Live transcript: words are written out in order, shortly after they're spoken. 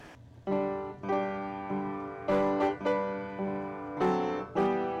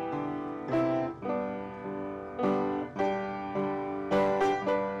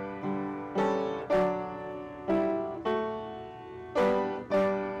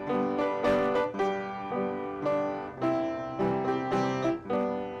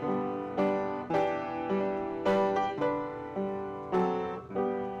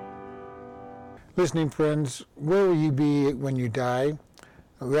Listening friends, where will you be when you die?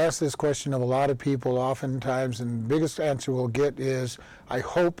 We ask this question of a lot of people oftentimes, and the biggest answer we'll get is, I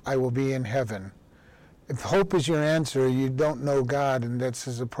hope I will be in heaven. If hope is your answer, you don't know God, and that's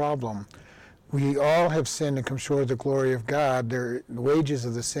a problem. We all have sinned and come short of the glory of God. The wages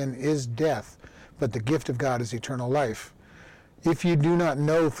of the sin is death, but the gift of God is eternal life. If you do not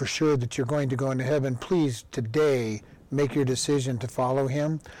know for sure that you're going to go into heaven, please today make your decision to follow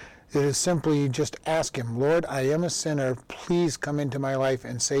him. It is simply just ask him, Lord, I am a sinner. Please come into my life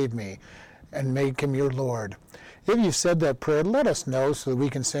and save me, and make him your Lord. If you've said that prayer, let us know so that we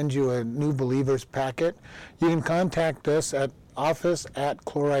can send you a new believers packet. You can contact us at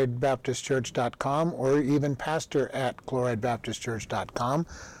office@chloridebaptistchurch.com or even pastor@chloridebaptistchurch.com.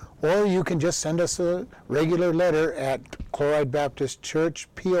 Or you can just send us a regular letter at Chloride Baptist Church,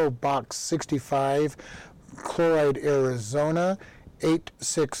 P.O. Box 65, Chloride, Arizona,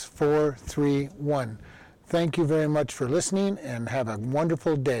 86431. Thank you very much for listening, and have a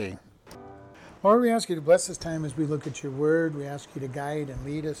wonderful day. Lord, we ask you to bless this time as we look at your word. We ask you to guide and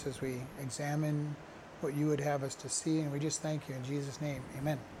lead us as we examine what you would have us to see, and we just thank you in Jesus' name.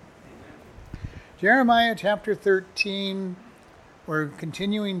 Amen. Jeremiah chapter 13. We're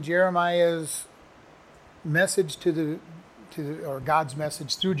continuing Jeremiah's message or God's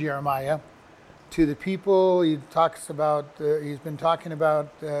message through Jeremiah to the people. He talks about, he's been talking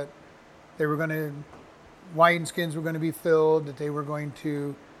about that they were going to, wineskins were going to be filled, that he was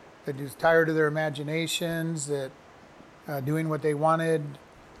tired of their imaginations, that doing what they wanted,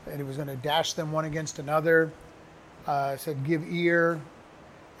 that he was going to dash them one against another. Said, give ear.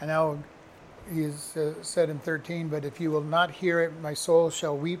 And now he's said in 13, but if you will not hear it, my soul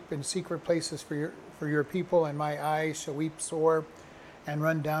shall weep in secret places for your people, and my eyes shall weep sore and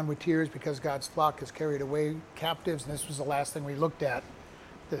run down with tears, because God's flock is carried away captives. And this was the last thing we looked at,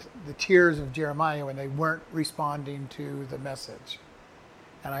 the tears of Jeremiah when they weren't responding to the message.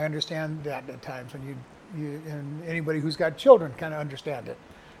 And I understand that at times when you and anybody who's got children kind of understand it.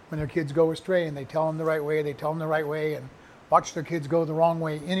 When their kids go astray and they tell them the right way, and watch their kids go the wrong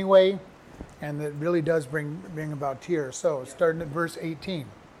way anyway. And that really does bring about tears. So starting at verse 18.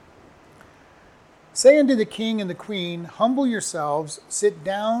 Say unto the king and the queen, humble yourselves, sit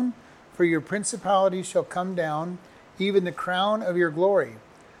down, for your principality shall come down, even the crown of your glory.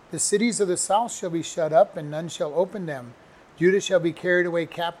 The cities of the south shall be shut up, and none shall open them. Judah shall be carried away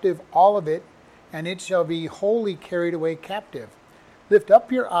captive, all of it, and it shall be wholly carried away captive. Lift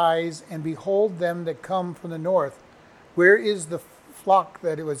up your eyes, and behold them that come from the north. Where is the flock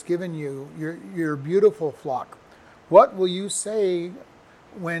that it was given you, your beautiful flock? What will you say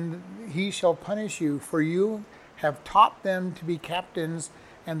when he shall punish you? For you have taught them to be captains,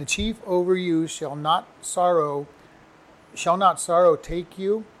 and the chief over you shall not sorrow take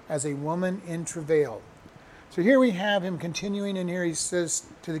you as a woman in travail. So here we have him continuing, and here he says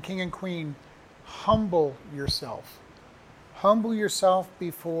to the king and queen, humble yourself. Humble yourself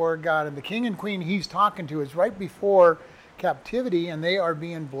before God. And the king and queen he's talking to is right before captivity, and they are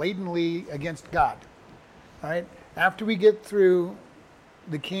being blatantly against God. All right? After we get through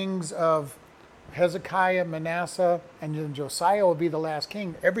the kings of Hezekiah, Manasseh, and then Josiah will be the last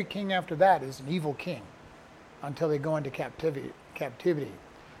king. Every king after that is an evil king until they go into captivity.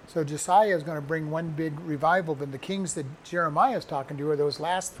 So Josiah is going to bring one big revival, but the kings that Jeremiah is talking to are those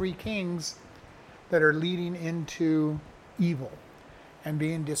last three kings that are leading into evil and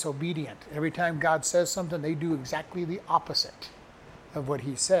being disobedient. Every time God says something, they do exactly the opposite of what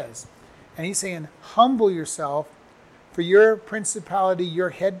he says. And he's saying, humble yourself, for your principality, your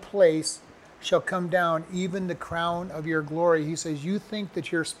head place, shall come down, even the crown of your glory. He says, you think that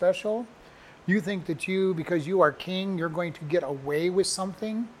you're special? You think that because you are king, you're going to get away with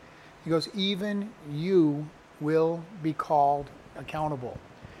something? He goes, even you will be called accountable.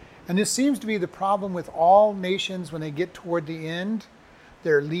 And this seems to be the problem with all nations when they get toward the end.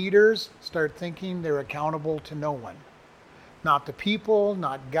 Their leaders start thinking they're accountable to no one. Not the people,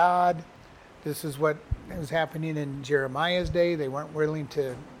 not God. This is what was happening in Jeremiah's day. They weren't willing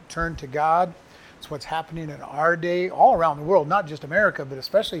to turn to God. It's what's happening in our day, all around the world, not just America, but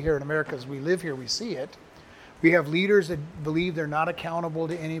especially here in America as we live here, we see it. We have leaders that believe they're not accountable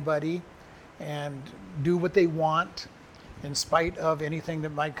to anybody and do what they want in spite of anything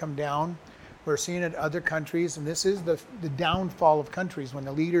that might come down. We're seeing it in other countries, and this is the downfall of countries when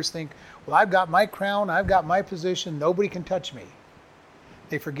the leaders think, well, I've got my crown, I've got my position, nobody can touch me.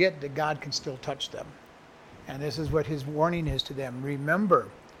 They forget that God can still touch them. And this is what his warning is to them. Remember,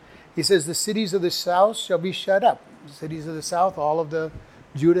 he says, the cities of the south shall be shut up. The cities of the south, all of the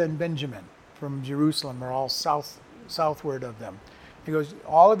Judah and Benjamin from Jerusalem are all southward of them. He goes,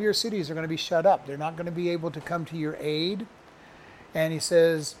 all of your cities are going to be shut up. They're not going to be able to come to your aid. And he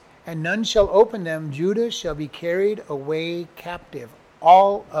says, and none shall open them. Judah shall be carried away captive,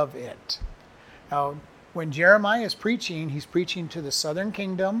 all of it. Now, when Jeremiah is preaching, he's preaching to the southern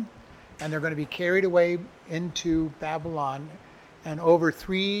kingdom, and they're going to be carried away into Babylon. And over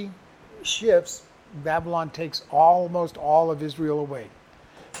 3 shifts, Babylon takes almost all of Israel away,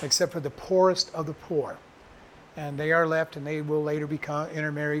 except for the poorest of the poor. And they are left, and they will later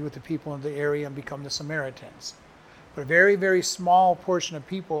intermarry with the people in the area and become the Samaritans. But a very, very small portion of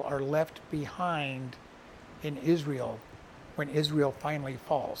people are left behind in Israel when Israel finally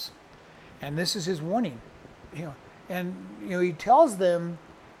falls. And this is his warning. And he tells them,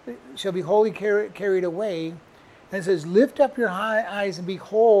 shall be wholly carried away. And it says, lift up your high eyes and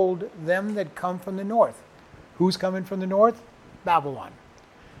behold them that come from the north. Who's coming from the north? Babylon.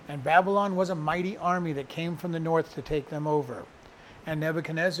 And Babylon was a mighty army that came from the north to take them over. And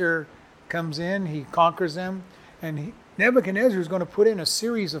Nebuchadnezzar comes in, he conquers them, and Nebuchadnezzar is going to put in a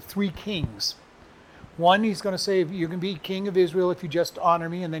series of 3 kings. One, he's going to say, you can be king of Israel if you just honor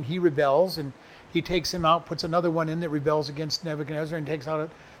me, and then he rebels, and he takes him out, puts another one in that rebels against Nebuchadnezzar, and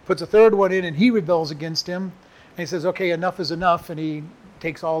puts a third one in, and he rebels against him. And he says, okay, enough is enough, and he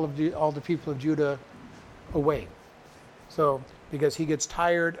takes all the people of Judah away. So, because he gets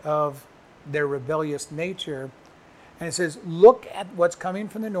tired of their rebellious nature. And it says, look at what's coming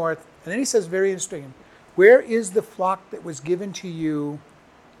from the north. And then he says, very interesting, where is the flock that was given to you,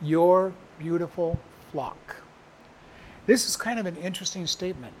 your beautiful flock? This is kind of an interesting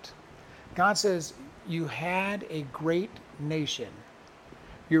statement. God says, you had a great nation.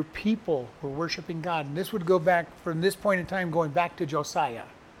 Your people were worshiping God. And this would go back, from this point in time, going back to Josiah.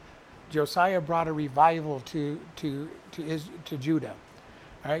 Josiah brought a revival to Judah.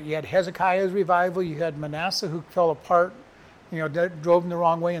 All right, you had Hezekiah's revival. You had Manasseh, who fell apart, drove in the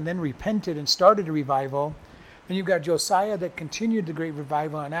wrong way, and then repented and started a revival. And you've got Josiah that continued the great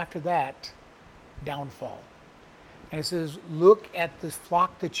revival, and after that, downfall. And it says, look at the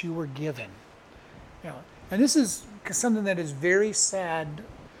flock that you were given. And this is something that is very sad,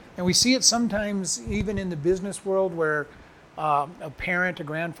 and we see it sometimes even in the business world where a parent, a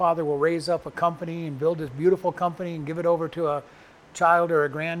grandfather will raise up a company and build this beautiful company and give it over to a child or a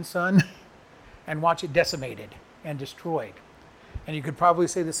grandson and watch it decimated and destroyed. And you could probably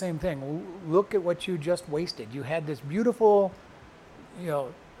say the same thing. Look at what you just wasted. You had this beautiful,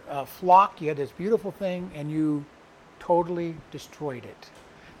 flock. You had this beautiful thing, and you totally destroyed it.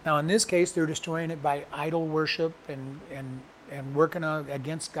 Now, in this case, they're destroying it by idol worship and working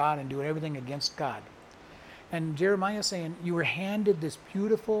against God and doing everything against God. And Jeremiah is saying, you were handed this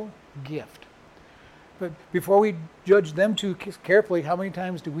beautiful gift. But before we judge them too carefully, how many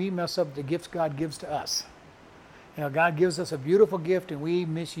times do we mess up the gifts God gives to us? God gives us a beautiful gift and we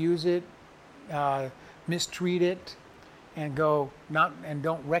misuse it, mistreat it, and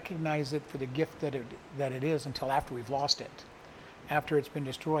don't recognize it for the gift that it is until after we've lost it, after it's been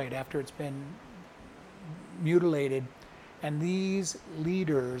destroyed, after it's been mutilated. And these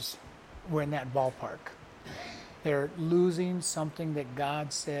leaders were in that ballpark. They're losing something that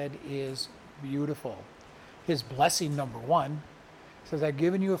God said is beautiful. His blessing, number one, says, I've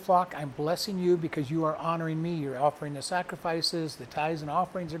given you a flock. I'm blessing you because you are honoring me. You're offering the sacrifices, the tithes and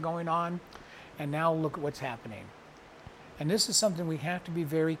offerings are going on. And now look at what's happening. And this is something we have to be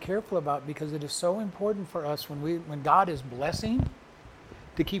very careful about because it is so important for us when God is blessing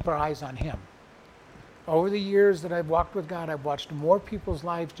to keep our eyes on Him. Over the years that I've walked with God, I've watched more people's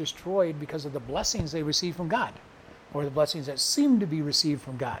lives destroyed because of the blessings they receive from God, or the blessings that seem to be received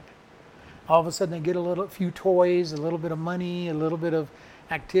from God. All of a sudden they get a few toys, a little bit of money, a little bit of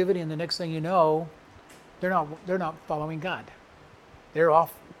activity, and the next thing you know, they're not following God. They're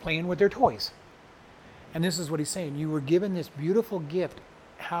off playing with their toys. And this is what he's saying. You were given this beautiful gift.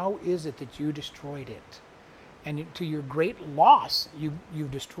 How is it that you destroyed it? And to your great loss,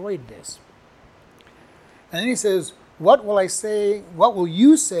 you've destroyed this. And then he says, what will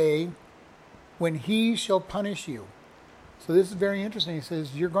you say when he shall punish you? So this is very interesting. He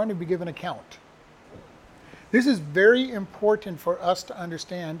says, you're going to be given account. This is very important for us to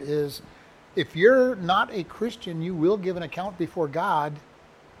understand is if you're not a Christian, you will give an account before God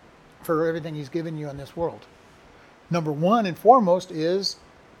for everything He's given you in this world. Number one and foremost is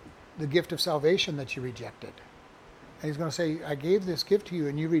the gift of salvation that you rejected. And He's going to say, I gave this gift to you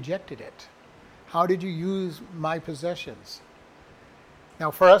and you rejected it. How did you use my possessions? Now,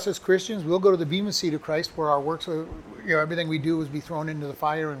 for us as Christians, we'll go to the bema seat of Christ where our works, everything we do is be thrown into the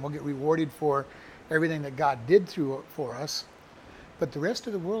fire and we'll get rewarded for everything that God did for us. But the rest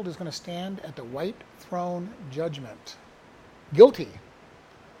of the world is going to stand at the white throne judgment. guilty.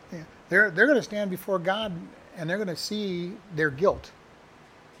 Yeah. They're going to stand before God and they're going to see their guilt.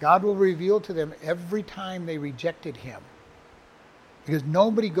 God will reveal to them every time they rejected him. Because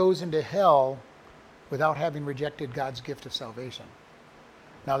nobody goes into hell without having rejected God's gift of salvation.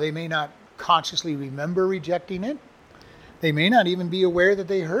 Now, they may not consciously remember rejecting it. They may not even be aware that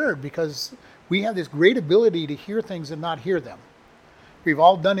they heard, because we have this great ability to hear things and not hear them. We've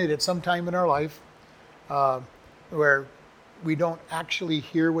all done it at some time in our life where we don't actually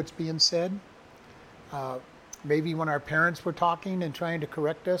hear what's being said. Maybe when our parents were talking and trying to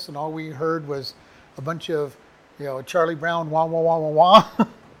correct us and all we heard was a bunch of, Charlie Brown, wah, wah, wah, wah, wah,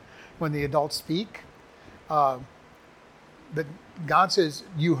 when the adults speak. But God says,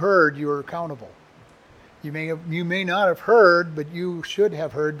 you heard, you are accountable. You may not have heard, but you should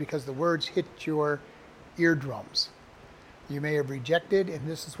have heard, because the words hit your eardrums. You may have rejected, and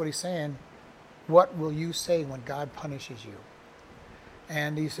this is what he's saying. What will you say when God punishes you?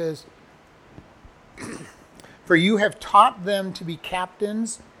 And he says, for you have taught them to be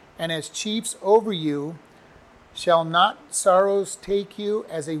captains, and as chiefs over you. Shall not sorrows take you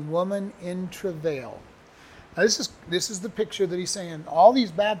as a woman in travail? Now this is the picture that he's saying. All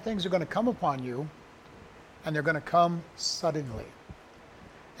these bad things are going to come upon you, and they're going to come suddenly.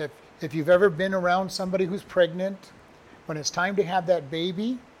 If you've ever been around somebody who's pregnant, when it's time to have that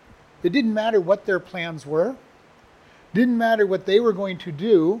baby, it didn't matter what their plans were. Didn't matter what they were going to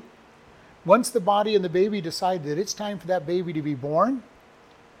do. Once the body and the baby decide that it's time for that baby to be born,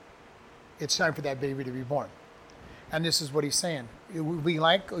 it's time for that baby to be born. And this is what he's saying. It will be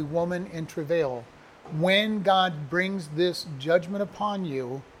like a woman in travail. When God brings this judgment upon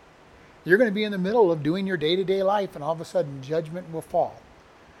you, you're going to be in the middle of doing your day-to-day life, and all of a sudden judgment will fall.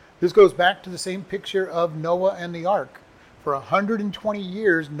 This goes back to the same picture of Noah and the ark. For 120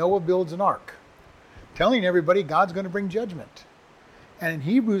 years, Noah builds an ark, telling everybody God's going to bring judgment. And in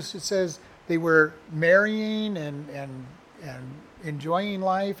Hebrews it says they were marrying and enjoying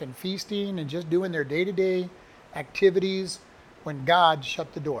life and feasting and just doing their day-to-day activities when God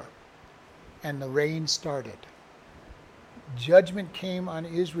shut the door and the rain started. Judgment came on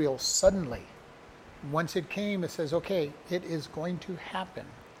Israel suddenly. Once it came, it says, okay, it is going to happen.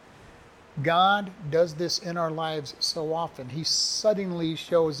 God does this in our lives so often. He suddenly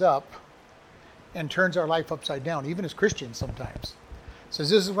shows up and turns our life upside down, even as Christians sometimes. Says,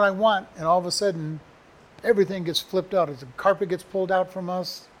 this is what I want, and all of a sudden, everything gets flipped out. As the carpet gets pulled out from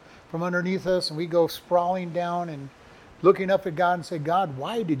us, from underneath us, and we go sprawling down and looking up at God and say, God,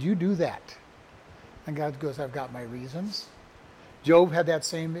 why did you do that? And God goes, I've got my reasons. Job had that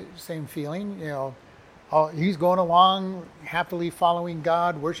same feeling. He's going along happily following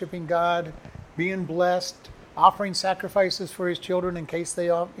God, worshiping God, being blessed, offering sacrifices for his children in case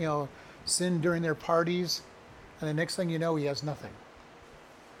they sin during their parties. And the next thing you know, he has nothing.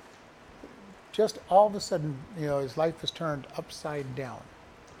 Just all of a sudden, his life is turned upside down.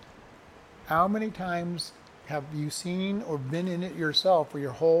 How many times have you seen or been in it yourself where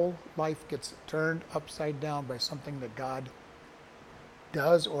your whole life gets turned upside down by something that God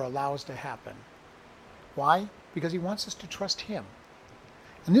does or allows to happen? Why? Because he wants us to trust him.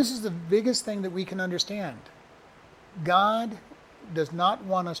 And this is the biggest thing that we can understand. God does not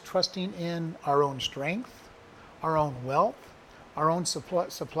want us trusting in our own strength, our own wealth, our own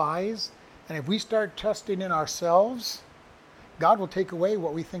supplies. And if we start trusting in ourselves, God will take away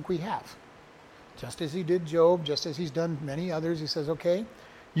what we think we have. Just as he did Job, just as he's done many others, he says, okay,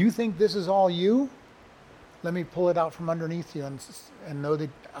 you think this is all you? Let me pull it out from underneath you and know that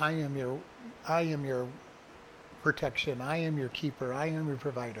I am your protection. I am your keeper. I am your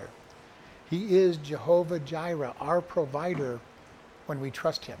provider. He is Jehovah Jireh, our provider, when we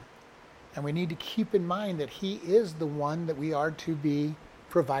trust him. And we need to keep in mind that he is the one that we are to be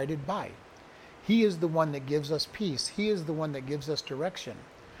provided by. He is the one that gives us peace. He is the one that gives us direction.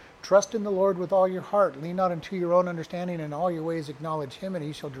 Trust in the Lord with all your heart. Lean not unto your own understanding. In all your ways acknowledge him, and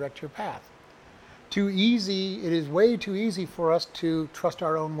he shall direct your path. It is way too easy for us to trust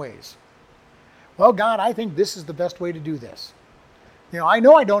our own ways. Well, God, I think this is the best way to do this. I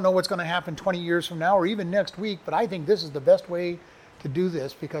know I don't know what's going to happen 20 years from now or even next week, but I think this is the best way to do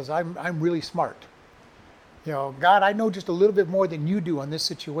this because I'm really smart. God, I know just a little bit more than you do on this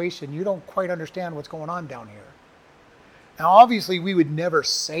situation. You don't quite understand what's going on down here. Now, obviously, we would never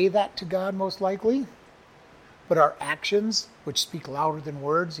say that to God, most likely, but our actions, which speak louder than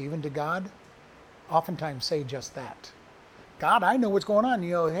words, even to God, oftentimes say just that. God, I know what's going on.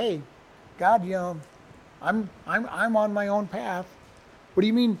 Hey, God, I'm on my own path. What do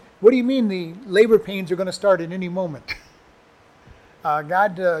you mean? What do you mean the labor pains are going to start at any moment?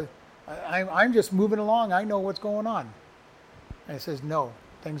 God, I'm just moving along. I know what's going on. And it says, no,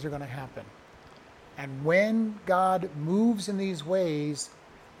 things are going to happen. And when God moves in these ways,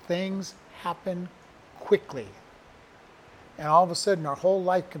 things happen quickly. And all of a sudden, our whole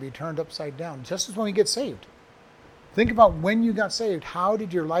life can be turned upside down, just as when we get saved. Think about when you got saved. How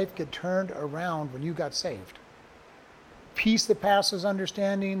did your life get turned around when you got saved? Peace that passes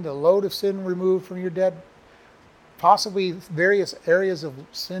understanding, the load of sin removed from your dead, possibly various areas of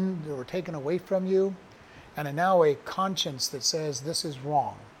sin that were taken away from you, and now a conscience that says this is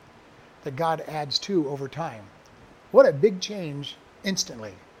wrong, that God adds to over time. What a big change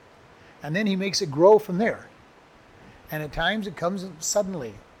instantly. And then he makes it grow from there. And at times it comes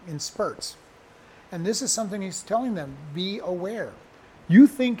suddenly in spurts. And this is something he's telling them, be aware. You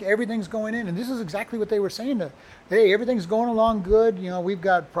think everything's going in, and this is exactly what they were saying. Hey, everything's going along good. We've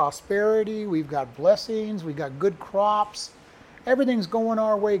got prosperity, we've got blessings, we've got good crops. Everything's going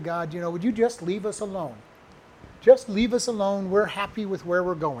our way, God. Would you just leave us alone? Just leave us alone. We're happy with where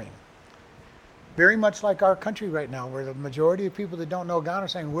we're going. Very much like our country right now, where the majority of people that don't know God are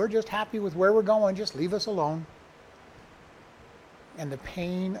saying, we're just happy with where we're going. Just leave us alone. And the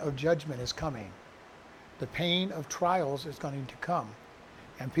pain of judgment is coming. The pain of trials is going to come.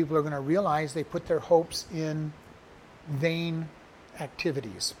 And people are going to realize they put their hopes in vain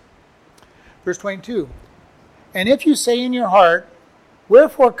activities. Verse 22, and if you say in your heart,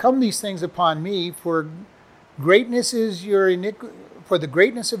 wherefore come these things upon me? For the greatness of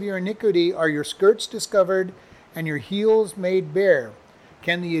your iniquity are your skirts discovered, and your heels made bare.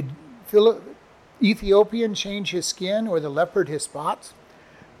 Can the Ethiopian change his skin, or the leopard his spots?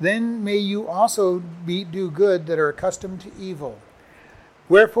 Then may you also do good that are accustomed to evil.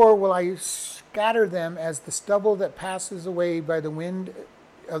 Wherefore will I scatter them as the stubble that passes away by the wind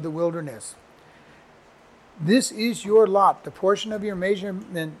of the wilderness. This is your lot, the portion of your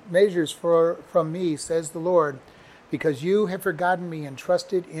measures from me, says the Lord, because you have forgotten me and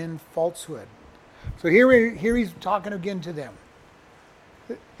trusted in falsehood. So here he's talking again to them.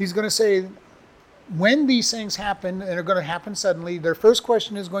 He's going to say, when these things happen, and are going to happen suddenly, their first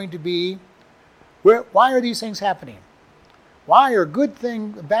question is going to be, why are these things happening? Why are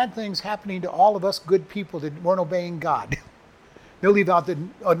bad things happening to all of us good people that weren't obeying God? They'll leave out the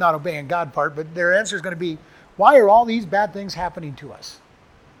not obeying God part, but their answer is going to be, why are all these bad things happening to us?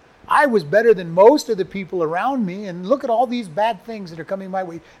 I was better than most of the people around me, and look at all these bad things that are coming my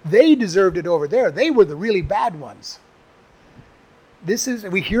way. They deserved it over there. They were the really bad ones.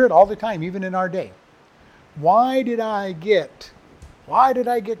 We hear it all the time, even in our day. Why did I get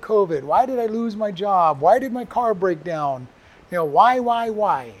COVID? Why did I lose my job? Why did my car break down?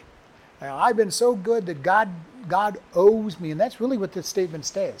 Why? Now, I've been so good that God owes me, and that's really what this statement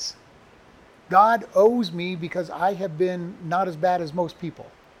says. God owes me because I have been not as bad as most people.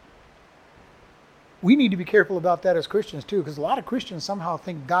 We need to be careful about that as Christians too, because a lot of Christians somehow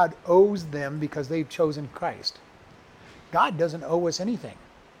think God owes them because they've chosen Christ. God doesn't owe us anything.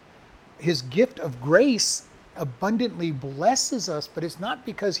 His gift of grace abundantly blesses us, but it's not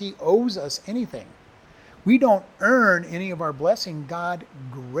because he owes us anything. We don't earn any of our blessing. God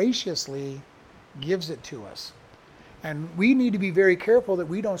graciously gives it to us. And we need to be very careful that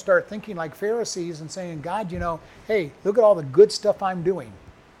we don't start thinking like Pharisees and saying, God, hey, look at all the good stuff I'm doing.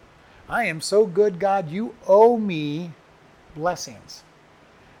 I am so good, God, you owe me blessings.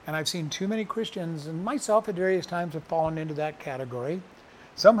 And I've seen too many Christians, and myself at various times, have fallen into that category.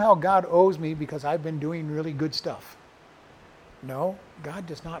 Somehow God owes me because I've been doing really good stuff. No, God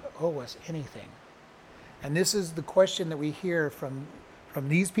does not owe us anything. And this is the question that we hear from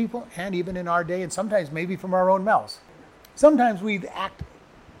these people, and even in our day, and sometimes maybe from our own mouths. Sometimes we act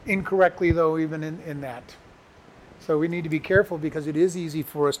incorrectly, though, even in that. So we need to be careful, because it is easy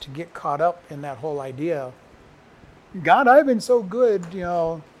for us to get caught up in that whole idea. God, I've been so good,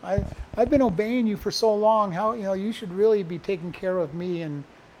 I've been obeying you for so long. How, you should really be taking care of me. And,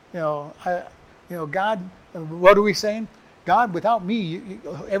 God, what are we saying? God, without me,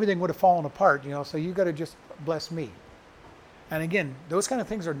 everything would have fallen apart, so you got to just bless me. And again, those kind of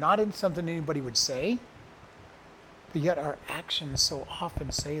things are not something anybody would say, but yet our actions so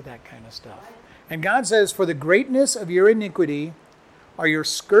often say that kind of stuff. And God says, for the greatness of your iniquity are your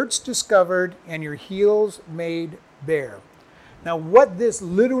skirts discovered and your heels made bare. Now, what this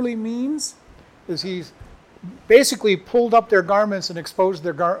literally means is he's basically pulled up their garments and exposed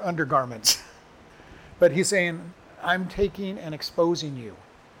their undergarments. But he's saying, I'm taking and exposing you.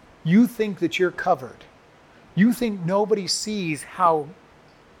 You think that you're covered. You think nobody sees how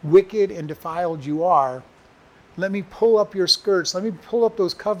wicked and defiled you are. Let me pull up your skirts. Let me pull up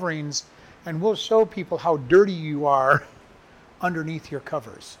those coverings, and we'll show people how dirty you are underneath your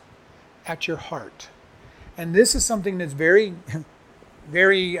covers, at your heart. And this is something that's very,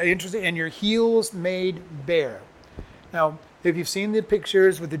 very interesting. And your heels made bare. Now, if you've seen the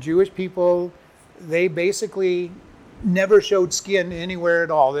pictures with the Jewish people, they basically never showed skin anywhere at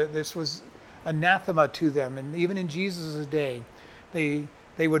all. This was anathema to them. And even in Jesus' day, they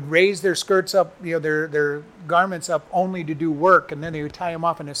would raise their skirts up, their garments up only to do work, and then they would tie them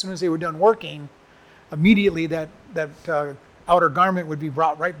off. And as soon as they were done working, immediately that outer garment would be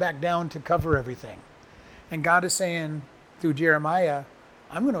brought right back down to cover everything. And God is saying through Jeremiah,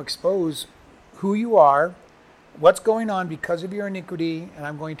 I'm going to expose who you are, what's going on because of your iniquity, and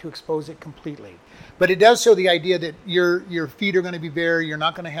I'm going to expose it completely. But it does show the idea that your feet are going to be bare. You're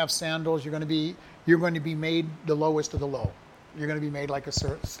not going to have sandals. You're going to be made the lowest of the low. You're going to be made like a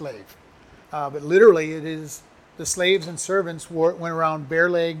slave. But literally, it is the slaves and servants went around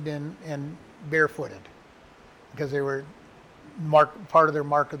bare-legged and barefooted because they were part of their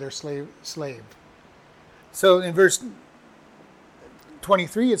mark of their slave. So in verse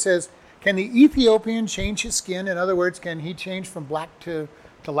 23, it says, can the Ethiopian change his skin? In other words, can he change from black to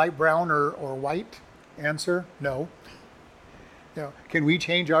light brown or white? Answer, no. Can we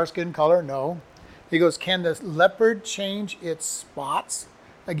change our skin color? No. He goes, can the leopard change its spots?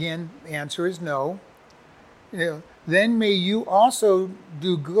 Again, the answer is no. Then may you also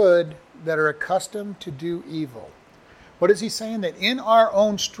do good that are accustomed to do evil. What is he saying? That in our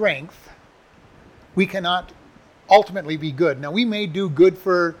own strength, we cannot ultimately be good. Now, we may do good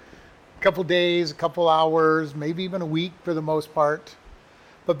for a couple days, a couple hours, maybe even a week for the most part.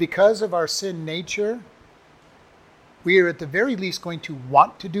 But because of our sin nature, we are at the very least going to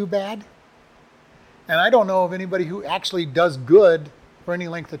want to do bad. And I don't know of anybody who actually does good for any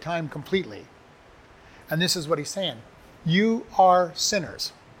length of time completely. And this is what he's saying. You are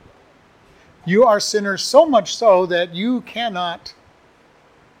sinners. You are sinners so much so that you cannot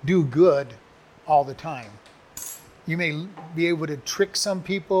do good all the time. You may be able to trick some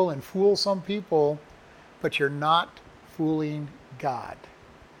people and fool some people, but you're not fooling God.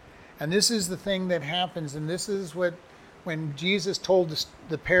 And this is the thing that happens, and this is when Jesus told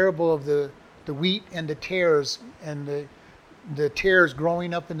the parable of the wheat and the tares, and the tares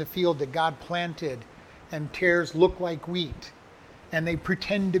growing up in the field that God planted, and tares look like wheat, and they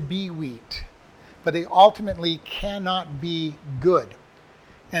pretend to be wheat, but they ultimately cannot be good.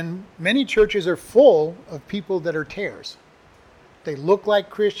 And many churches are full of people that are tares. They look like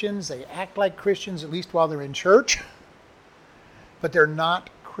Christians, they act like Christians, at least while they're in church, but they're not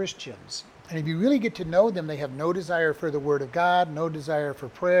Christians. And if you really get to know them, they have no desire for the Word of God, no desire for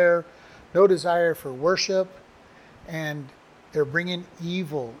prayer, no desire for worship, and they're bringing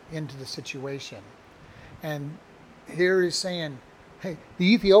evil into the situation. And here he's saying, hey,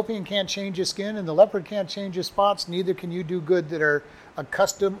 the Ethiopian can't change his skin and the leopard can't change his spots, neither can you do good that are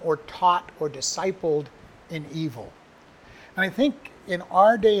accustomed or taught or discipled in evil. And I think in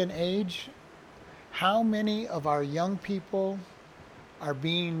our day and age, how many of our young people are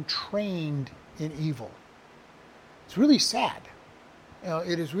being trained in evil? It's really sad.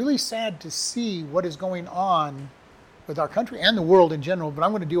 It is really sad to see what is going on with our country and the world in general, but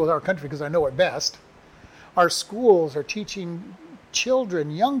I'm going to deal with our country because I know it best. Our schools are teaching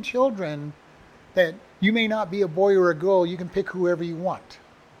children, young children, that you may not be a boy or a girl, you can pick whoever you want.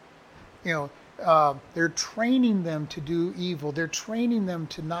 They're training them to do evil. They're training them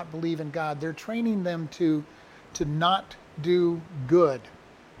to not believe in God. They're training them to not do good,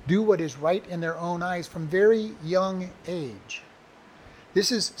 do what is right in their own eyes from very young age.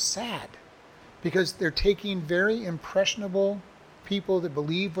 This is sad because they're taking very impressionable people that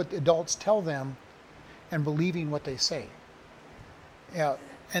believe what the adults tell them and believing what they say.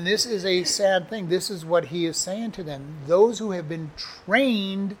 And this is a sad thing. This is what he is saying to them. Those who have been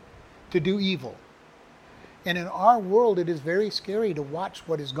trained to do evil. And in our world, it is very scary to watch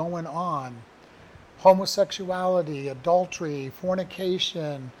what is going on. Homosexuality, adultery,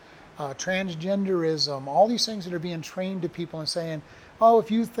 fornication, transgenderism, all these things that are being trained to people and saying, oh,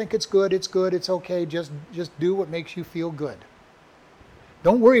 if you think it's good, it's okay, just do what makes you feel good.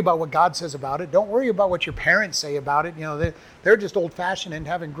 Don't worry about what God says about it. Don't worry about what your parents say about it. They're just old-fashioned and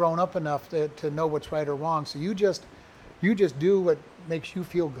haven't grown up enough to know what's right or wrong. So you just do what makes you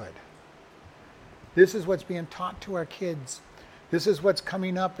feel good. This is what's being taught to our kids. This is what's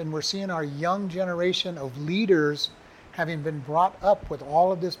coming up, and we're seeing our young generation of leaders having been brought up with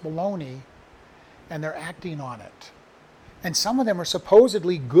all of this baloney, and they're acting on it. And some of them are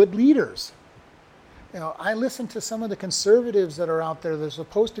supposedly good leaders. I listen to some of the conservatives that are out there. They're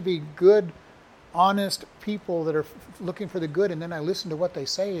supposed to be good, honest people that are looking for the good, and then I listen to what they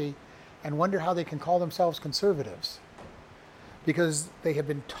say and wonder how they can call themselves conservatives. Because they have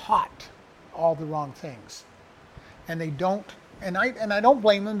been taught all the wrong things. And they don't, and I don't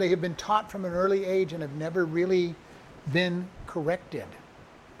blame them. They have been taught from an early age and have never really been corrected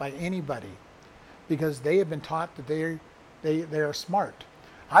by anybody, because they have been taught that they are smart.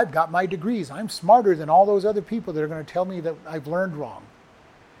 I've got my degrees. I'm smarter than all those other people that are going to tell me that I've learned wrong.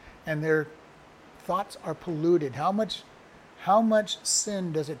 And their thoughts are polluted. How much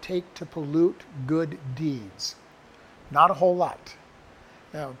sin does it take to pollute good deeds? Not a whole lot.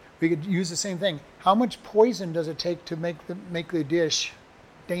 Now, we could use the same thing. How much poison does it take to make the dish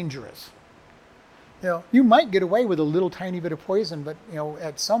dangerous? You might get away with a little tiny bit of poison, but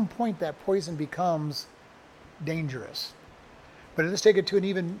at some point that poison becomes dangerous. But let's take it to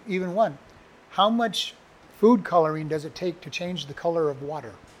an even one. How much food coloring does it take to change the color of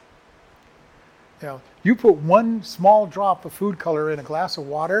water? You put one small drop of food color in a glass of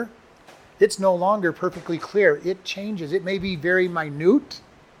water, it's no longer perfectly clear. It changes. It may be very minute,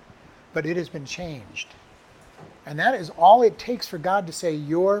 but it has been changed. And that is all it takes for God to say,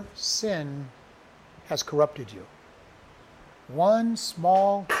 your sin has corrupted you. One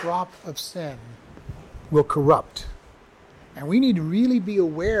small drop of sin will corrupt. And we need to really be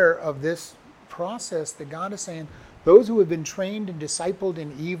aware of this process that God is saying, those who have been trained and discipled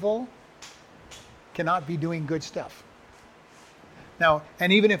in evil cannot be doing good stuff. Now,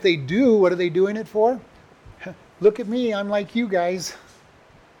 and even if they do, what are they doing it for? Look at me, I'm like you guys.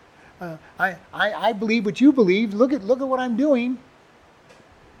 I believe what you believe. Look at what I'm doing.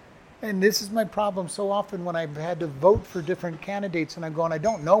 And this is my problem so often when I've had to vote for different candidates and I'm going, I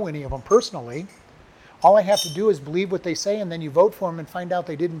don't know any of them personally. All I have to do is believe what they say, and then you vote for them and find out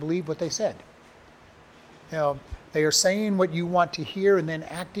they didn't believe what they said. They are saying what you want to hear and then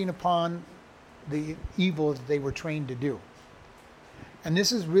acting upon the evil that they were trained to do. And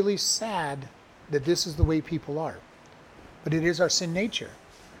this is really sad that this is the way people are. But it is our sin nature.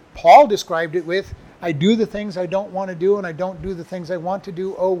 Paul described it with, I do the things I don't want to do and I don't do the things I want to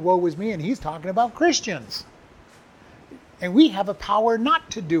do. Oh, woe is me. And he's talking about Christians. And we have a power not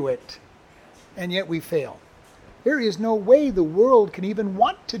to do it. And yet we fail. There is no way the world can even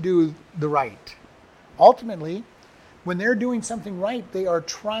want to do the right. Ultimately, when they're doing something right, they are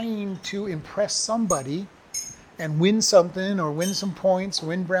trying to impress somebody and win something or win some points,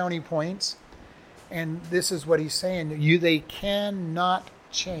 win brownie points. And this is what he's saying. They cannot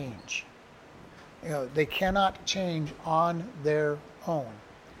change. They cannot change on their own.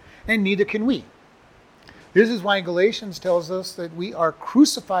 And neither can we. This is why Galatians tells us that we are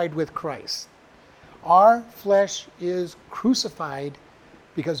crucified with Christ. Our flesh is crucified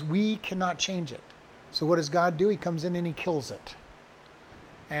because we cannot change it. So what does God do? He comes in and he kills it.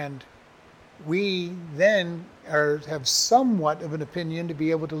 And we then have somewhat of an opinion to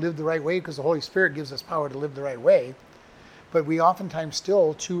be able to live the right way because the Holy Spirit gives us power to live the right way. But we oftentimes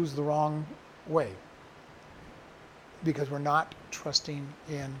still choose the wrong way because we're not trusting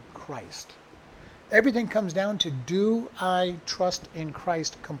in Christ. Everything comes down to, do I trust in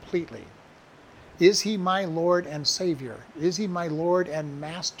Christ completely? Is he my Lord and Savior? Is he my Lord and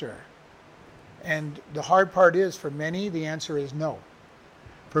Master? And the hard part is, for many, the answer is no.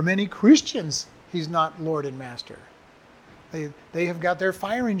 For many Christians, he's not Lord and Master. They have got their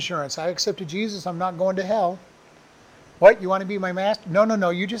fire insurance. I accepted Jesus, I'm not going to hell. What, you want to be my master?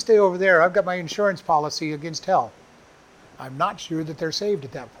 No, you just stay over there. I've got my insurance policy against hell. I'm not sure that they're saved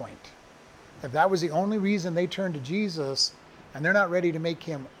at that point. If that was the only reason they turned to Jesus, and they're not ready to make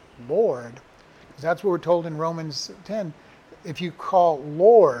him Lord, because that's what we're told in Romans 10, if you call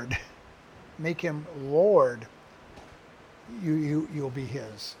Lord, make him Lord, you'll be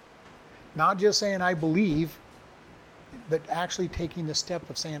his. Not just saying I believe, but actually taking the step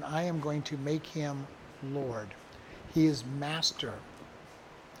of saying I am going to make him Lord. He is Master.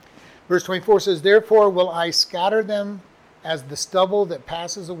 Verse 24 says, therefore will I scatter them as the stubble that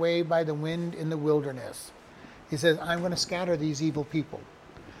passes away by the wind in the wilderness. He says, I'm going to scatter these evil people.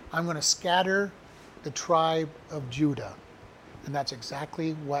 I'm going to scatter the tribe of Judah. And that's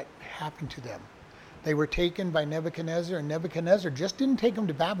exactly what happened to them. They were taken by Nebuchadnezzar, and Nebuchadnezzar just didn't take them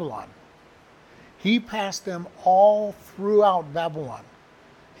to Babylon. He passed them all throughout Babylon.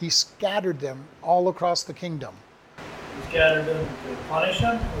 He scattered them all across the kingdom. He scattered them to punish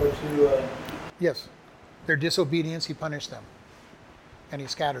them or to... Yes. Their disobedience, he punished them. And he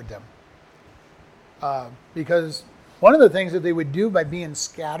scattered them. Because one of the things that they would do by being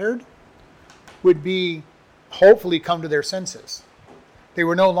scattered would be hopefully come to their senses. They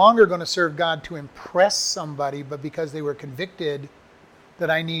were no longer going to serve God to impress somebody, but because they were convicted that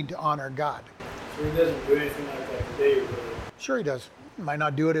I need to honor God. So he doesn't do anything like that today, really? Sure he does. Might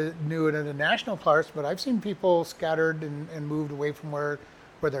not do it at a national parks, but I've seen people scattered and moved away from where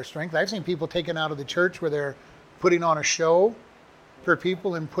where their strength. I've seen people taken out of the church where they're putting on a show for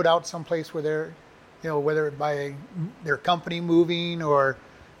people and put out someplace where they're, whether it by their company moving or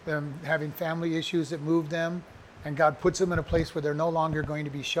them having family issues that move them, and God puts them in a place where they're no longer going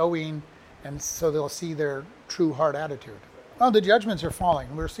to be showing, and so they'll see their true heart attitude. Well, the judgments are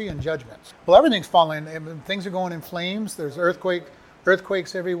falling. We're seeing judgments. Well, everything's falling. Things are going in flames. There's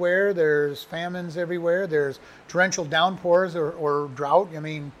earthquakes everywhere. There's famines everywhere. There's torrential downpours or drought. I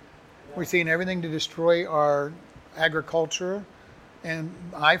mean, we're seeing everything to destroy our agriculture. And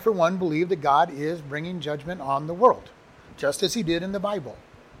I, for one, believe that God is bringing judgment on the world, just as he did in the Bible.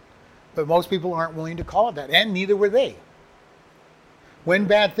 But most people aren't willing to call it that, and neither were they. When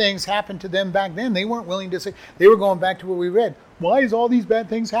bad things happened to them back then, they weren't willing to say, they were going back to what we read. Why is all these bad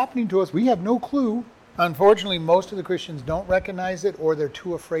things happening to us? We have no clue. Unfortunately, most of the Christians don't recognize it, or they're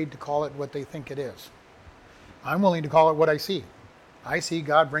too afraid to call it what they think it is. I'm willing to call it what I see. I see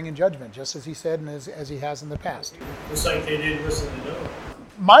God bringing judgment, just as he said and as he has in the past. Just like they did listen to Noah.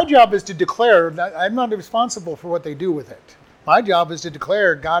 My job is to declare that I'm not responsible for what they do with it. My job is to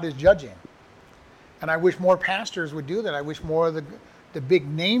declare God is judging. And I wish more pastors would do that. I wish more of the big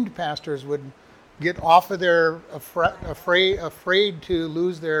named pastors would get off of their afraid to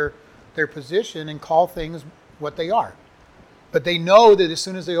lose their position and call things what they are. But they know that as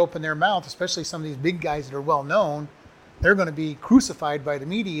soon as they open their mouth, especially some of these big guys that are well known, they're going to be crucified by the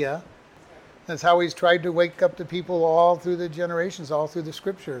media. That's how he's tried to wake up the people all through the generations, all through the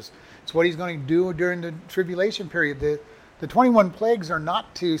scriptures. It's what he's going to do during the tribulation period. The 21 plagues are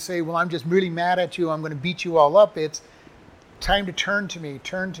not to say, well, I'm just really mad at you, I'm going to beat you all up. It's time to turn to me,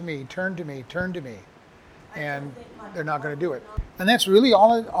 turn to me, turn to me, turn to me. And they're not going to do it. And that's really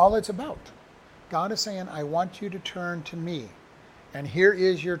all it's about. God is saying, I want you to turn to me. And here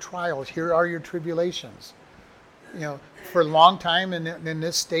is your trials. Here are your tribulations. For a long time in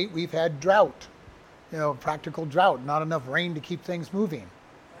this state, we've had drought. Practical drought. Not enough rain to keep things moving.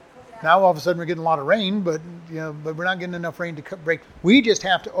 Now all of a sudden we're getting a lot of rain, but we're not getting enough rain to break. We just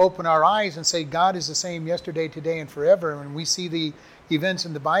have to open our eyes and say God is the same yesterday, today, and forever. And we see the events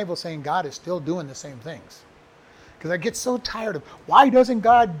in the Bible saying God is still doing the same things. Because I get so tired of, why doesn't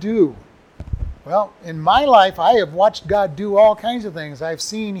God do? Well, in my life, I have watched God do all kinds of things. I've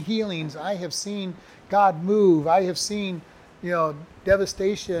seen healings. I have seen God move. I have seen,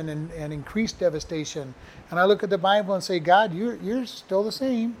 devastation and increased devastation. And I look at the Bible and say, God, you're still the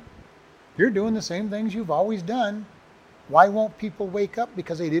same. You're doing the same things you've always done. Why won't people wake up?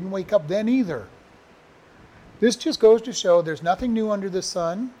 Because they didn't wake up then either. This just goes to show there's nothing new under the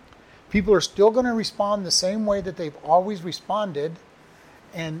sun. People are still going to respond the same way that they've always responded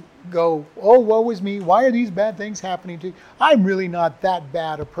and go, oh, woe is me. Why are these bad things happening to me? I'm really not that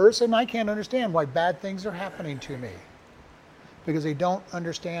bad a person. I can't understand why bad things are happening to me. Because they don't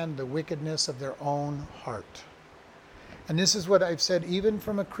understand the wickedness of their own heart. And this is what I've said even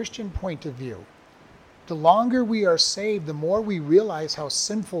from a Christian point of view. The longer we are saved, the more we realize how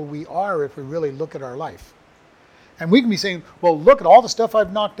sinful we are if we really look at our life. And we can be saying, well, look at all the stuff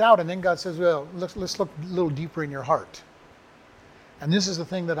I've knocked out. And then God says, well, let's look a little deeper in your heart. And this is the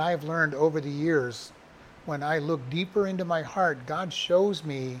thing that I have learned over the years. When I look deeper into my heart, God shows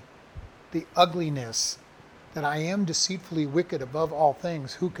me the ugliness, that I am deceitfully wicked above all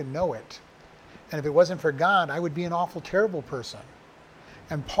things. Who can know it? And if it wasn't for God, I would be an awful, terrible person.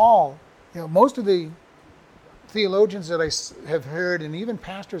 And Paul, most of the theologians that I have heard, and even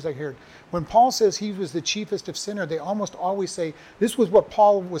pastors I heard, when Paul says he was the chiefest of sinners, they almost always say, this was what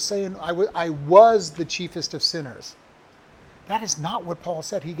Paul was saying, I was the chiefest of sinners. That is not what Paul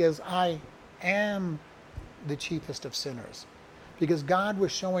said. He goes, I am the chiefest of sinners. Because God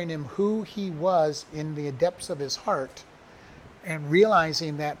was showing him who he was in the depths of his heart and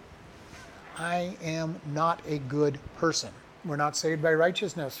realizing that I am not a good person. We're not saved by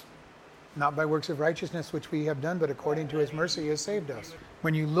righteousness, not by works of righteousness which we have done, but according to his mercy he has saved us.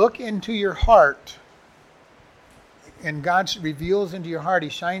 When you look into your heart and God reveals into your heart, he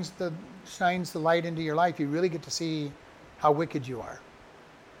shines the light into your life, you really get to see how wicked you are.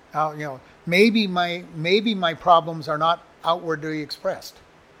 How, maybe my problems are not outwardly expressed.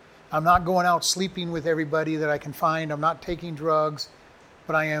 I'm not going out sleeping with everybody that I can find. I'm not taking drugs,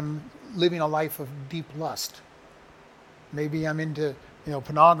 but I am living a life of deep lust. Maybe I'm into,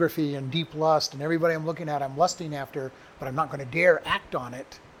 pornography and deep lust, and everybody I'm looking at, I'm lusting after, but I'm not going to dare act on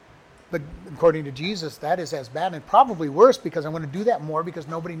it. But according to Jesus, that is as bad and probably worse, because I'm going to do that more because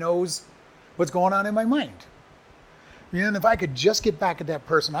nobody knows what's going on in my mind. And if I could just get back at that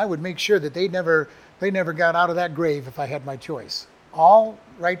person, I would make sure that they never got out of that grave if I had my choice. All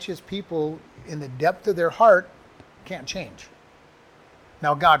righteous people in the depth of their heart can't change.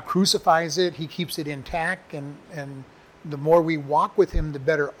 Now God crucifies it, he keeps it intact, and the more we walk with him, the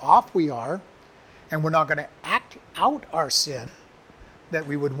better off we are, and we're not going to act out our sin that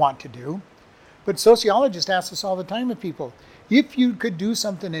we would want to do. But sociologists ask us all the time of people, if you could do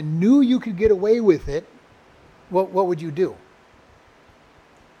something and knew you could get away with it, what would you do?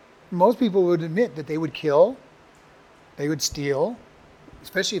 Most people would admit that they would kill, they would steal,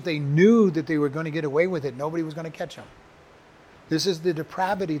 especially if they knew that they were going to get away with it. Nobody was going to catch them. This is the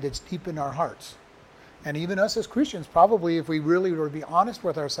depravity that's deep in our hearts. And even us as Christians, probably, if we really were to be honest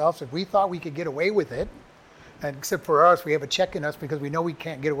with ourselves, if we thought we could get away with it, and except for us, we have a check in us because we know we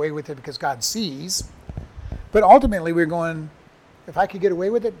can't get away with it because God sees. But ultimately, we're going, if I could get away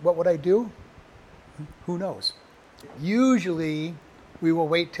with it, what would I do? Who knows? Usually, we will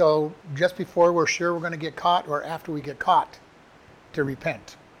wait till just before we're sure we're going to get caught or after we get caught to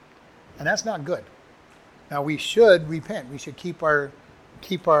repent. And that's not good. Now, we should repent. We should keep our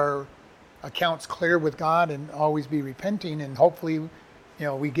accounts clear with God and always be repenting, and hopefully,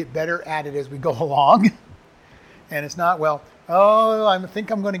 we get better at it as we go along. And it's not, I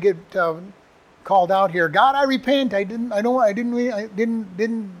think I'm going to get called out here. God, I repent. I didn't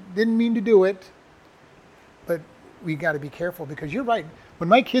mean to do it. But we got to be careful, because you're right. When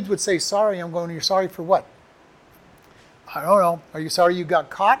my kids would say sorry, I'm going, you're sorry for what? I don't know. Are you sorry you got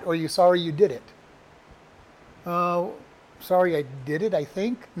caught, or are you sorry you did it? Sorry I did it, I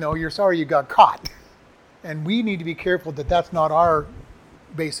think. No, you're sorry you got caught. And we need to be careful that that's not our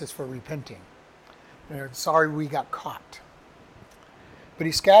basis for repenting. Sorry we got caught. But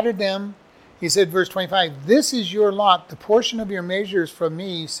he scattered them. He said, verse 25, this is your lot, the portion of your measures from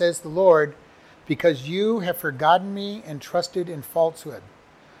me, says the Lord, because you have forgotten me and trusted in falsehood.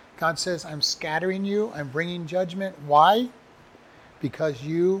 God says, I'm scattering you. I'm bringing judgment. Why? Because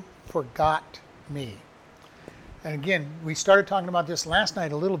you forgot me. And again, we started talking about this last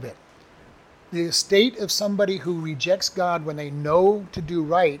night a little bit. The state of somebody who rejects God when they know to do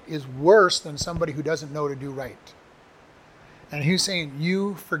right is worse than somebody who doesn't know to do right. And he's saying,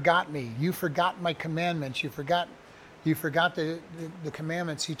 you forgot me. You forgot my commandments. You forgot the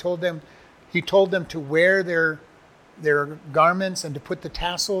commandments. He told them to wear their garments and to put the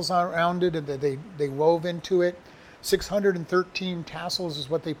tassels around it, and that they wove into it. 613 tassels is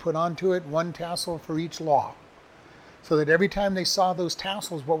what they put onto it, one tassel for each law. So that every time they saw those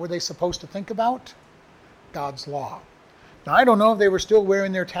tassels, what were they supposed to think about? God's law. Now, I don't know if they were still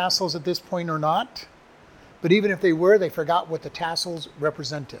wearing their tassels at this point or not, but even if they were, they forgot what the tassels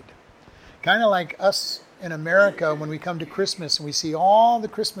represented. Kind of like us in America when we come to Christmas and we see all the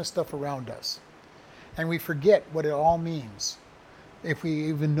Christmas stuff around us, and we forget what it all means, if we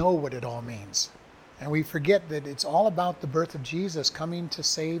even know what it all means. And we forget that it's all about the birth of Jesus coming to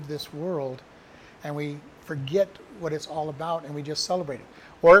save this world, and we forget what it's all about, and we just celebrate it.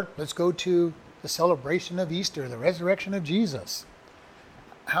 Or let's go to the celebration of Easter, the resurrection of Jesus.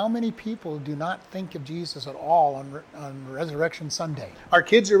 How many people do not think of Jesus at all on Resurrection Sunday? Our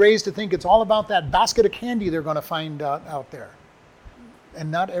kids are raised to think it's all about that basket of candy they're going to find out there, and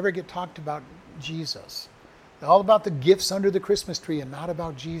not ever get talked about Jesus. They're all about the gifts under the Christmas tree and not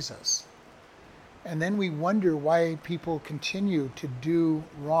about Jesus. And then we wonder why people continue to do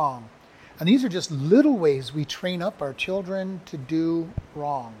wrong. And these are just little ways we train up our children to do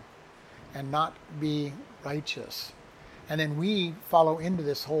wrong and not be righteous. And then we follow into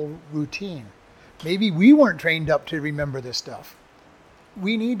this whole routine. Maybe we weren't trained up to remember this stuff.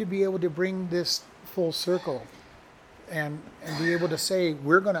 We need to be able to bring this full circle and be able to say,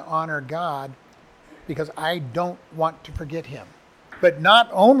 we're going to honor God because I don't want to forget him. But not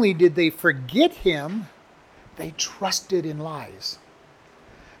only did they forget him, they trusted in lies.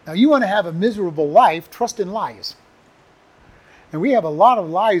 Now, you want to have a miserable life, trust in lies. And we have a lot of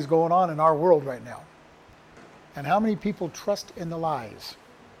lies going on in our world right now. And how many people trust in the lies?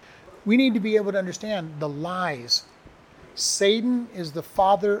 We need to be able to understand the lies. Satan is the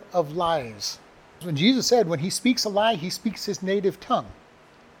father of lies. When Jesus said, when he speaks a lie, he speaks his native tongue.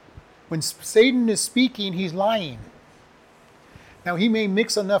 When Satan is speaking, he's lying. Now, he may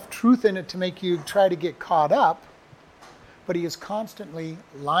mix enough truth in it to make you try to get caught up, but he is constantly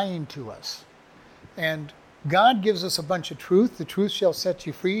lying to us. And God gives us a bunch of truth. The truth shall set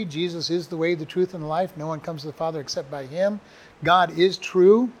you free. Jesus is the way, the truth, and the life. No one comes to the Father except by him. God is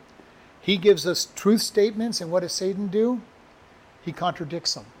true. He gives us truth statements, and what does Satan do? He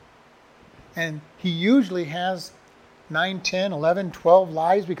contradicts them. And he usually has 9, 10, 11, 12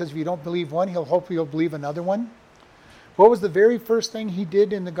 lies, because if you don't believe one, he'll hope you'll believe another one. What was the very first thing he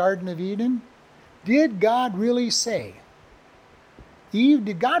did in the Garden of Eden? Did God really say? Eve,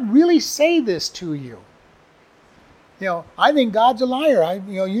 did God really say this to you? I think God's a liar.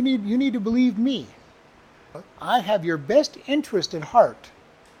 You need to believe me. I have your best interest at heart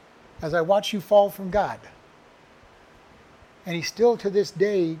as I watch you fall from God. And he still to this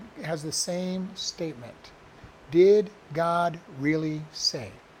day has the same statement. Did God really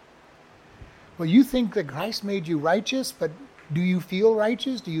say? Well, you think that Christ made you righteous, but do you feel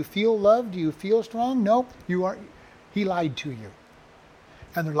righteous? Do you feel loved? Do you feel strong? No, you are. He lied to you.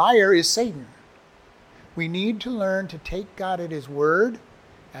 And the liar is Satan. We need to learn to take God at his word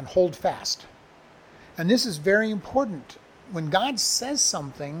and hold fast. And this is very important. When God says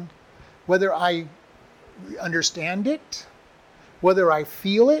something, whether I understand it, whether I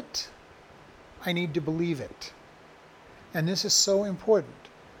feel it, I need to believe it. And this is so important.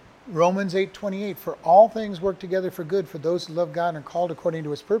 Romans 8:28, for all things work together for good for those who love God and are called according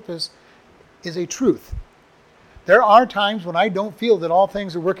to his purpose, is a truth. There are times when I don't feel that all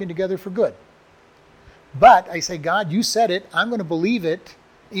things are working together for good. But I say, God, you said it. I'm going to believe it,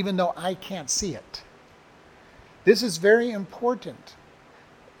 even though I can't see it. This is very important.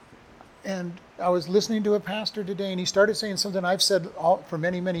 And I was listening to a pastor today, and he started saying something I've said for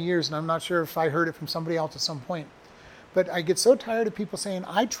many, many years, and I'm not sure if I heard it from somebody else at some point. But I get so tired of people saying,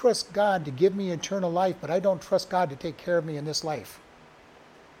 I trust God to give me eternal life, but I don't trust God to take care of me in this life.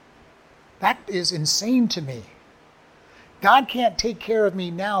 That is insane to me. God can't take care of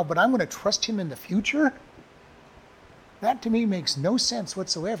me now, but I'm going to trust him in the future? That to me makes no sense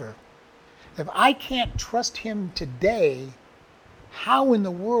whatsoever. If I can't trust him today, how in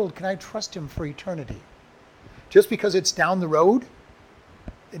the world can I trust him for eternity? Just because it's down the road?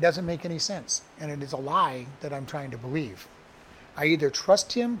 It doesn't make any sense. And it is a lie that I'm trying to believe. I either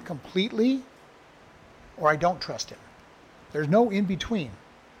trust him completely or I don't trust him. There's no in between.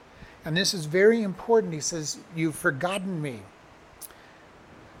 And this is very important. He says, you've forgotten me.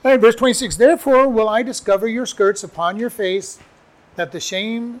 All right, verse 26, therefore will I discover your skirts upon your face, that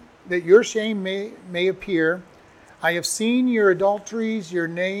your shame may appear. I have seen your adulteries, your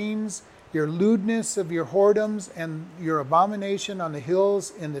names, your lewdness of your whoredoms, and your abomination on the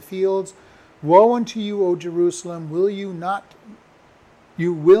hills and the fields. Woe unto you, O Jerusalem! Will you not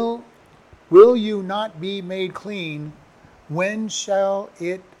be made clean? When shall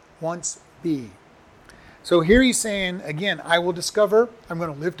it once be? So here he's saying, again, I will discover, I'm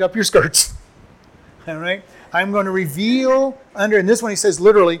going to lift up your skirts. All right? I'm going to reveal and this one he says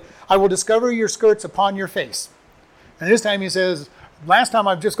literally, I will discover your skirts upon your face. And this time he says, last time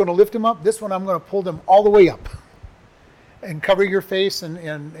I'm just going to lift them up. This one I'm going to pull them all the way up and cover your face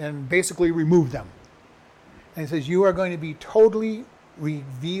and basically remove them. And he says, you are going to be totally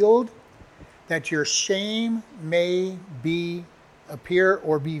revealed, that your shame may appear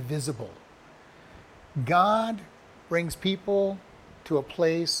or be visible. God brings people to a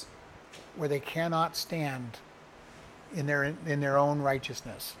place where they cannot stand in their own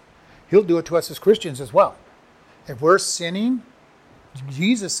righteousness. He'll do it to us as Christians as well. If we're sinning,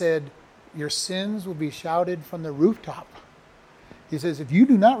 Jesus said, your sins will be shouted from the rooftop. He says, if you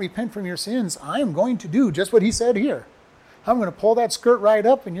do not repent from your sins, I am going to do just what he said here. I'm going to pull that skirt right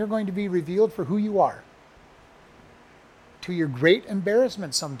up and you're going to be revealed for who you are. To your great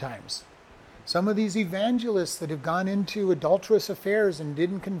embarrassment sometimes. Some of these evangelists that have gone into adulterous affairs and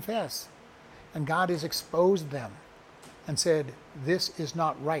didn't confess, and God has exposed them and said, this is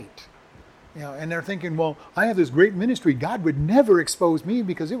not right. And they're thinking, well, I have this great ministry. God would never expose me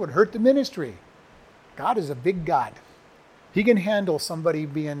because it would hurt the ministry. God is a big God. He can handle somebody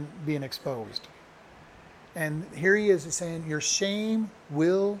being exposed. And here he is saying, your shame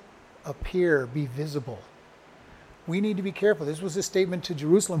will appear, be visible. We need to be careful. This was a statement to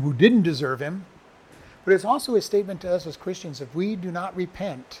Jerusalem who didn't deserve him. But it's also a statement to us as Christians. If we do not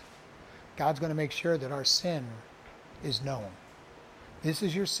repent, God's going to make sure that our sin is known. This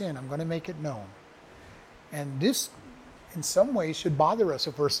is your sin. I'm going to make it known. And this, in some ways, should bother us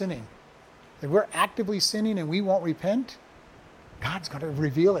if we're sinning. If we're actively sinning and we won't repent, God's going to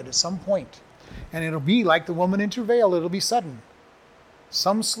reveal it at some point. And it'll be like the woman in travail. It'll be sudden.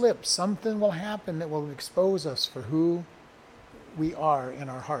 Some slip, something will happen that will expose us for who we are in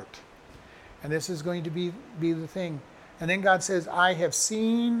our heart. And this is going to be the thing. And then God says, I have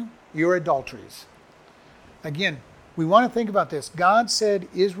seen your adulteries. Again, we want to think about this. God said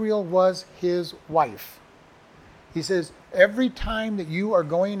Israel was his wife. He says, every time that you are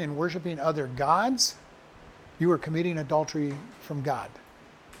going and worshiping other gods, you are committing adultery from God.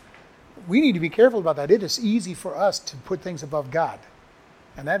 We need to be careful about that. It is easy for us to put things above God.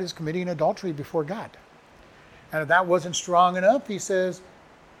 And that is committing adultery before God. And if that wasn't strong enough, he says,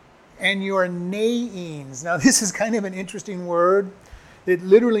 and your neighings. Now this is kind of an interesting word. It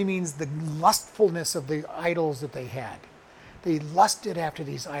literally means the lustfulness of the idols that they had. They lusted after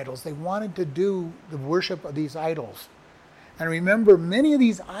these idols. They wanted to do the worship of these idols. And remember, many of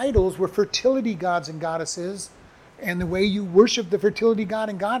these idols were fertility gods and goddesses, and the way you worship the fertility god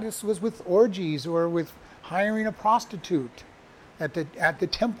and goddess was with orgies or with hiring a prostitute at the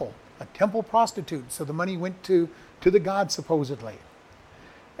temple, a temple prostitute. So the money went to the god, supposedly.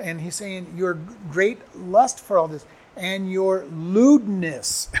 And he's saying, your great lust for all this, and your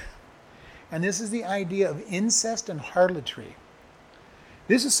lewdness. And this is the idea of incest and harlotry.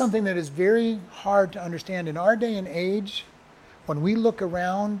 This is something that is very hard to understand in our day and age. When we look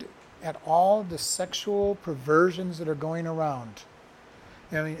around at all the sexual perversions that are going around.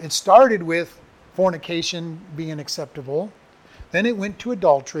 I mean, it started with fornication being acceptable. Then it went to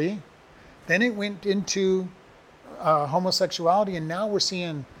adultery. Then it went into homosexuality. And now we're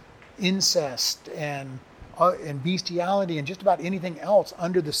seeing incest and bestiality and just about anything else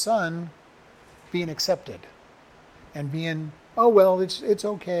under the sun being accepted. And being, oh, well, it's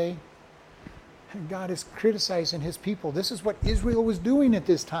okay. And God is criticizing his people. This is what Israel was doing at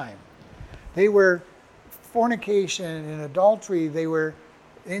this time. They were fornication and adultery. They were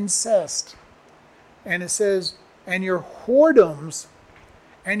incest. And it says, and your whoredoms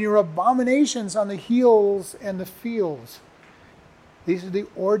and your abominations on the hills and the fields. These are the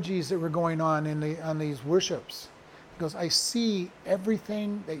orgies that were going on on these worships. He goes, I see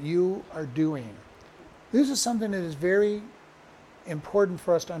everything that you are doing. This is something that is very important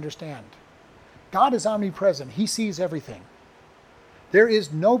for us to understand. God is omnipresent. He sees everything. There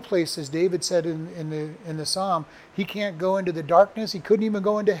is no place, as David said in the Psalm, he can't go into the darkness. He couldn't even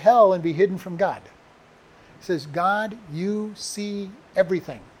go into hell and be hidden from God. He says, God, you see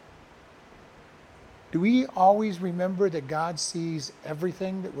everything. Do we always remember that God sees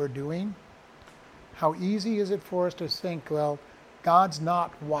everything that we're doing? How easy is it for us to think, well, God's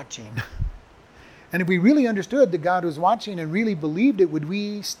not watching? And if we really understood that God was watching and really believed it, would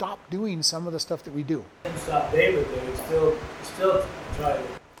we stop doing some of the stuff that we do? He didn't stop David, but he still tried it.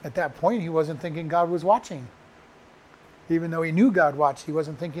 At that point, he wasn't thinking God was watching. Even though he knew God watched, he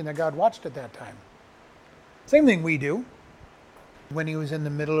wasn't thinking that God watched at that time. Same thing we do. When he was in the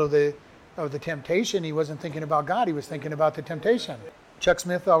middle of the temptation, he wasn't thinking about God, he was thinking about the temptation. Chuck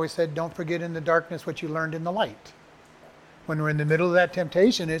Smith always said, don't forget in the darkness what you learned in the light. When we're in the middle of that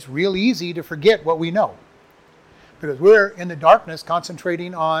temptation, it's real easy to forget what we know. Because we're in the darkness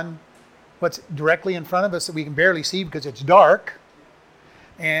concentrating on what's directly in front of us that we can barely see because it's dark.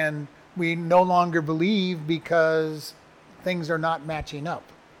 And we no longer believe because things are not matching up.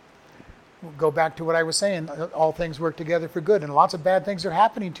 We'll go back to what I was saying, all things work together for good, and lots of bad things are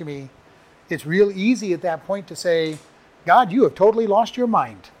happening to me. It's real easy at that point to say, God, you have totally lost your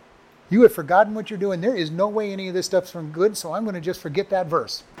mind. You have forgotten what you're doing. There is no way any of this stuff's from good, so I'm going to just forget that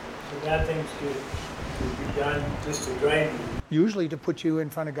verse. So bad things could be done just to drain you. Usually to put you in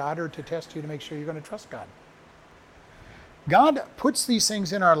front of God or to test you to make sure you're going to trust God. God puts these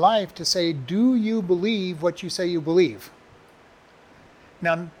things in our life to say, do you believe what you say you believe?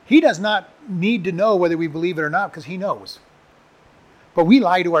 Now, he does not need to know whether we believe it or not because he knows. But we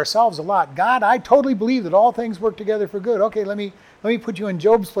lie to ourselves a lot. God, I totally believe that all things work together for good. Okay, let me put you in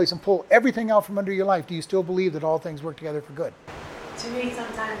Job's place and pull everything out from under your life. Do you still believe that all things work together for good? To me,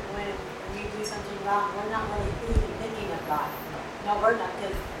 sometimes when we do something wrong, we're not really even thinking of God. No, we're not.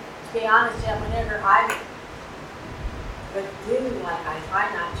 Because to be honest, yeah, whenever I would do what I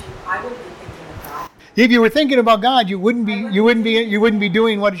try not to, I would be thinking of God. If you were thinking about God, you wouldn't be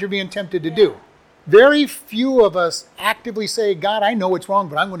doing what you're being tempted to do. Very few of us actively say, God, I know it's wrong,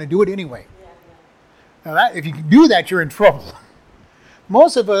 but I'm going to do it anyway. Now, if you can do that, you're in trouble.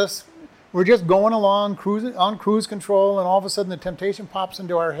 Most of us, we're just going along, cruising on cruise control, and all of a sudden the temptation pops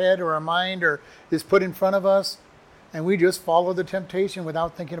into our head or our mind or is put in front of us, and we just follow the temptation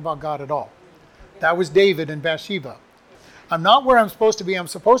without thinking about God at all. That was David and Bathsheba. I'm not where I'm supposed to be. I'm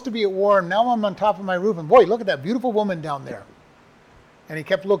supposed to be at war, and now I'm on top of my roof, and boy, look at that beautiful woman down there. And he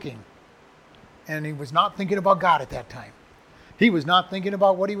kept looking. And he was not thinking about God at that time. He was not thinking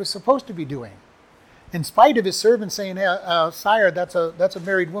about what he was supposed to be doing. In spite of his servant saying, Sire, that's a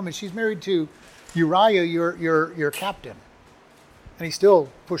married woman. She's married to Uriah, your captain. And he still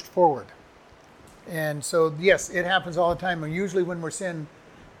pushed forward. And so, yes, it happens all the time. And usually when we're sin,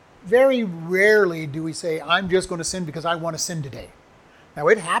 very rarely do we say, I'm just going to sin because I want to sin today. Now,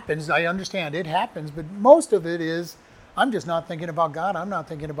 it happens. I understand it happens. But most of it is, I'm just not thinking about God. I'm not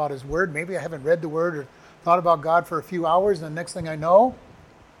thinking about his word. Maybe I haven't read the word or thought about God for a few hours. And the next thing I know,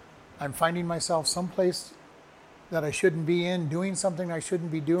 I'm finding myself someplace that I shouldn't be in, doing something I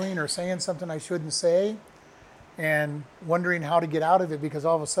shouldn't be doing, or saying something I shouldn't say. and wondering how to get out of it, because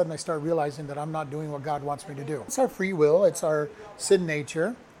all of a sudden I start realizing that I'm not doing what God wants me to do. It's our free will, it's our sin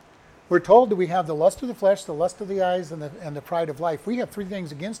nature. We're told that we have the lust of the flesh, the lust of the eyes, and the pride of life. We have three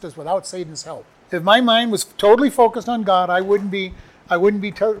things against us without Satan's help. If my mind was totally focused on God, I wouldn't be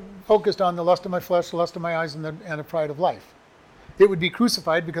focused on the lust of my flesh, the lust of my eyes, and the pride of life. It would be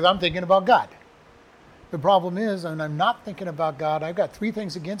crucified because I'm thinking about God. The problem is, when I'm not thinking about God, I've got three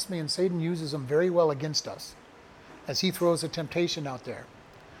things against me, and Satan uses them very well against us as he throws a temptation out there.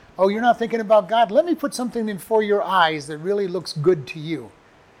 Oh, you're not thinking about God? Let me put something before your eyes that really looks good to you.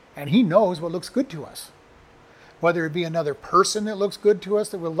 And he knows what looks good to us. Whether it be another person that looks good to us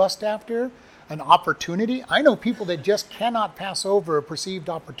that we'll lust after, an opportunity. I know people that just cannot pass over a perceived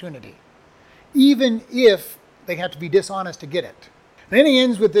opportunity, even if they have to be dishonest to get it. And then he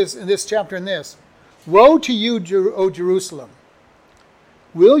ends with this in this chapter in this. Woe to you, O Jerusalem!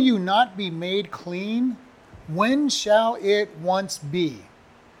 Will you not be made clean? When shall it once be? He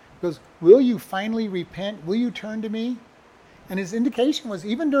goes, will you finally repent? Will you turn to me? And his indication was,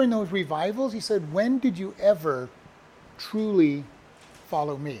 even during those revivals, he said, when did you ever truly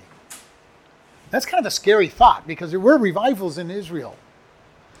follow me? That's kind of a scary thought, because there were revivals in Israel.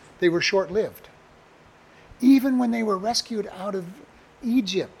 They were short-lived. Even when they were rescued out of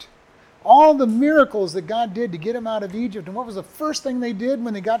Egypt, all the miracles that God did to get them out of Egypt, and what was the first thing they did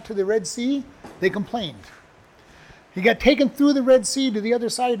when they got to the Red Sea? They complained. He got taken through the Red Sea to the other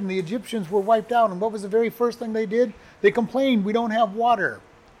side, and the Egyptians were wiped out. And what was the very first thing they did? They complained, we don't have water.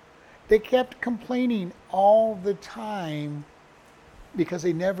 They kept complaining all the time because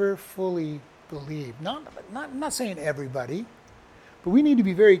they never fully believed. Not saying everybody, but we need to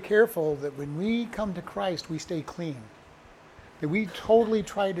be very careful that when we come to Christ, we stay clean. That we totally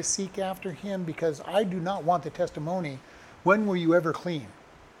try to seek after him, because I do not want the testimony, when were you ever clean?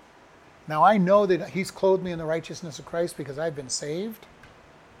 Now, I know that he's clothed me in the righteousness of Christ because I've been saved.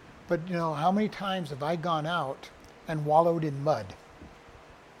 But, how many times have I gone out and wallowed in mud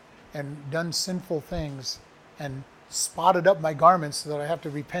and done sinful things and spotted up my garments so that I have to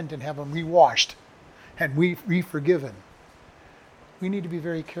repent and have them rewashed and re-forgiven? We need to be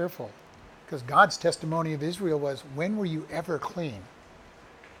very careful, because God's testimony of Israel was, when were you ever clean?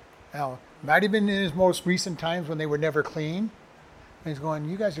 Now, it might have been in his most recent times when they were never clean. And he's going,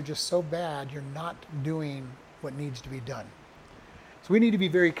 you guys are just so bad, you're not doing what needs to be done. So we need to be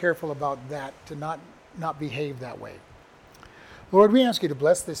very careful about that, to not behave that way. Lord, we ask you to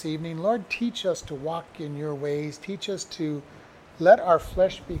bless this evening. Lord, teach us to walk in your ways. Teach us to let our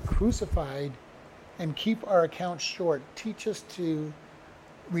flesh be crucified and keep our accounts short. Teach us to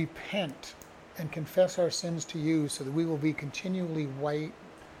repent and confess our sins to you, so that we will be continually white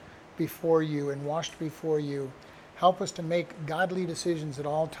before you and washed before you. Help us to make godly decisions at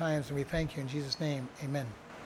all times, and we thank you in Jesus' name. Amen.